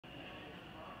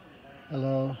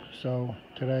Hello, so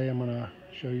today I'm going to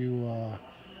show you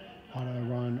how to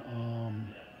run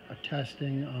a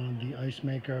testing on the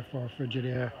Icemaker for a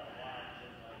Frigidaire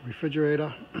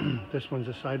refrigerator. This one's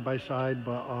a side-by-side,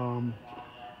 but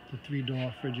the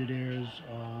three-door Frigidaire is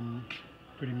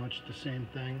pretty much the same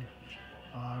thing.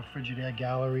 Frigidaire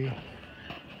Gallery.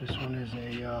 This one is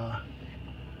a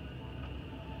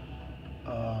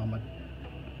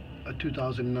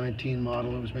 2019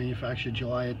 model. It was manufactured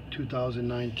July of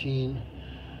 2019.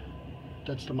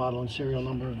 That's the model and serial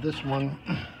number of this one.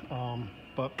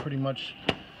 But pretty much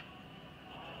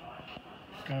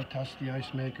gonna test the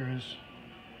Icemakers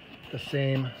the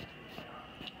same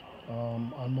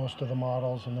on most of the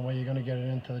models, and the way you're gonna get it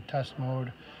into the test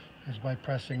mode is by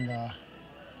pressing the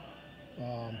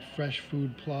Fresh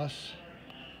Food Plus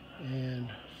and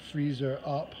Freezer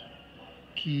Up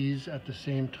keys at the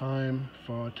same time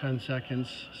for 10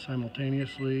 seconds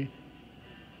simultaneously.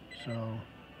 So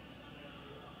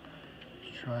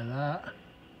let's try that.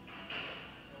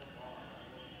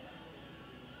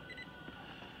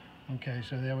 Okay,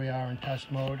 so there we are in test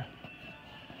mode.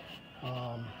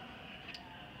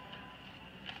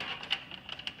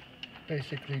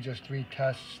 Basically just 3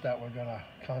 tests that we're gonna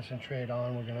concentrate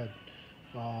on. We're gonna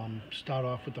start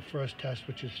off with the first test,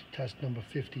 which is test number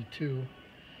 52.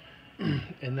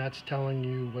 And that's telling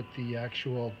you what the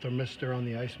actual thermistor on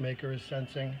the Icemaker is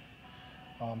sensing.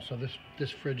 So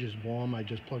this fridge is warm. I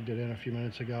just plugged it in a few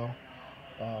minutes ago.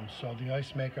 So the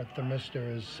Icemaker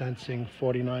thermistor is sensing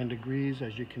 49 degrees,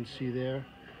 as you can see there.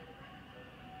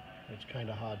 It's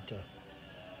kind of hard to,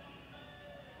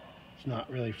 it's not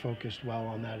really focused well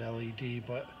on that LED,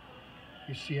 but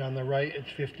you see on the right it's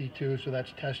 52, so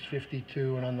that's test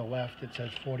 52, and on the left it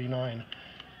says 49.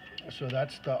 So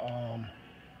that's the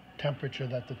temperature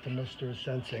that the thermistor is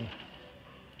sensing.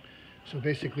 So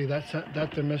basically that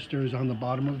thermistor is on the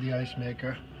bottom of the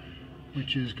Icemaker,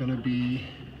 which is going to be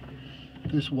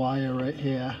this wire right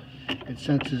here. It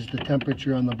senses the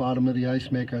temperature on the bottom of the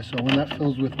Icemaker. So when that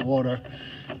fills with water,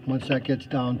 once that gets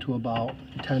down to about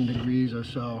 10 degrees or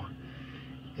so,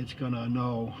 it's going to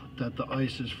know that the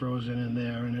ice is frozen in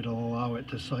there, and it'll allow it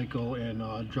to cycle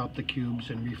and drop the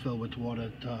cubes and refill with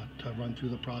water to run through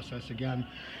the process again.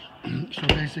 So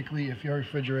basically, if your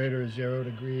refrigerator is 0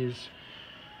 degrees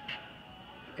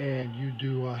and you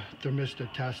do a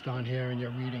thermistor test on here and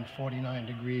you're reading 49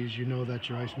 degrees, you know that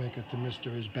your Icemaker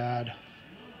thermistor is bad.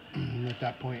 And at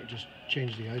that point, just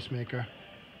change the Icemaker.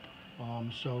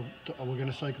 So we're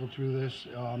going to cycle through this.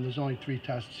 There's only 3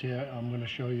 tests here I'm going to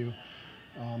show you.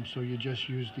 So you just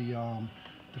use the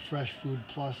Fresh Food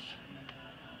Plus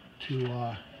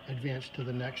to advance to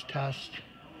the next test.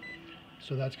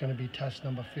 So that's going to be test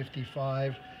number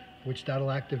 55, which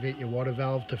that'll activate your water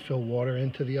valve to fill water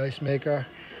into the Icemaker.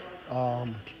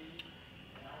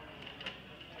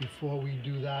 Before we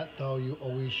do that, though, you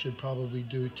always should probably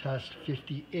do test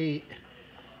 58.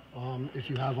 If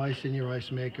you have ice in your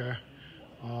Icemaker,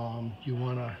 you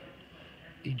want to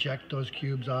eject those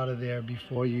cubes out of there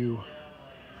before you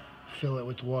fill it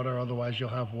with water, otherwise you'll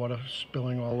have water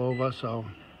spilling all over. So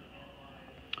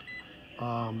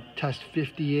test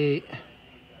 58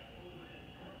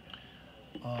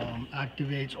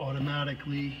 activates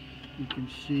automatically. You can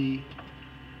see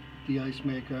the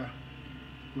Icemaker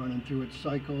running through its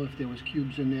cycle. If there was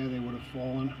cubes in there, they would have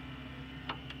fallen.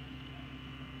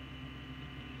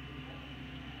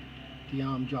 The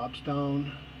arm drops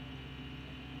down.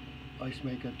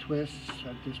 Icemaker twists.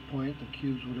 At this point, the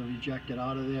cubes would have ejected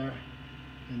out of there,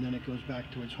 and then it goes back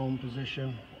to its home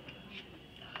position.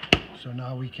 So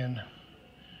now we can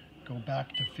go back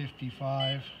to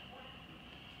 55.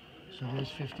 So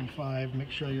there's 55. Make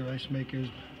sure your Icemaker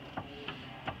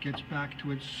gets back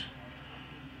to its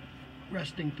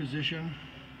resting position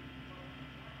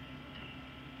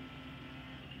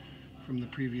from the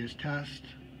previous test.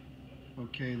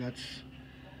 Okay, that's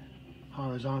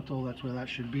horizontal, that's where that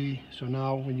should be. So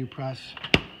now when you press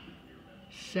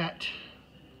set,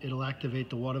 it'll activate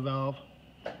the water valve.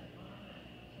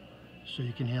 So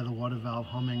you can hear the water valve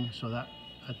humming, so that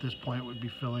at this point would be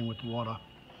filling with water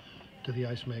to the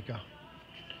Icemaker.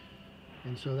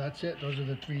 And so that's it. Those are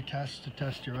the 3 tests to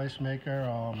test your Icemaker.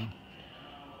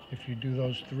 If you do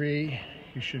those 3,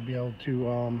 you should be able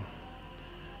to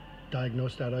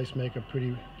diagnose that Icemaker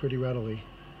pretty readily.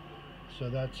 So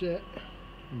that's it.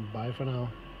 Bye for now.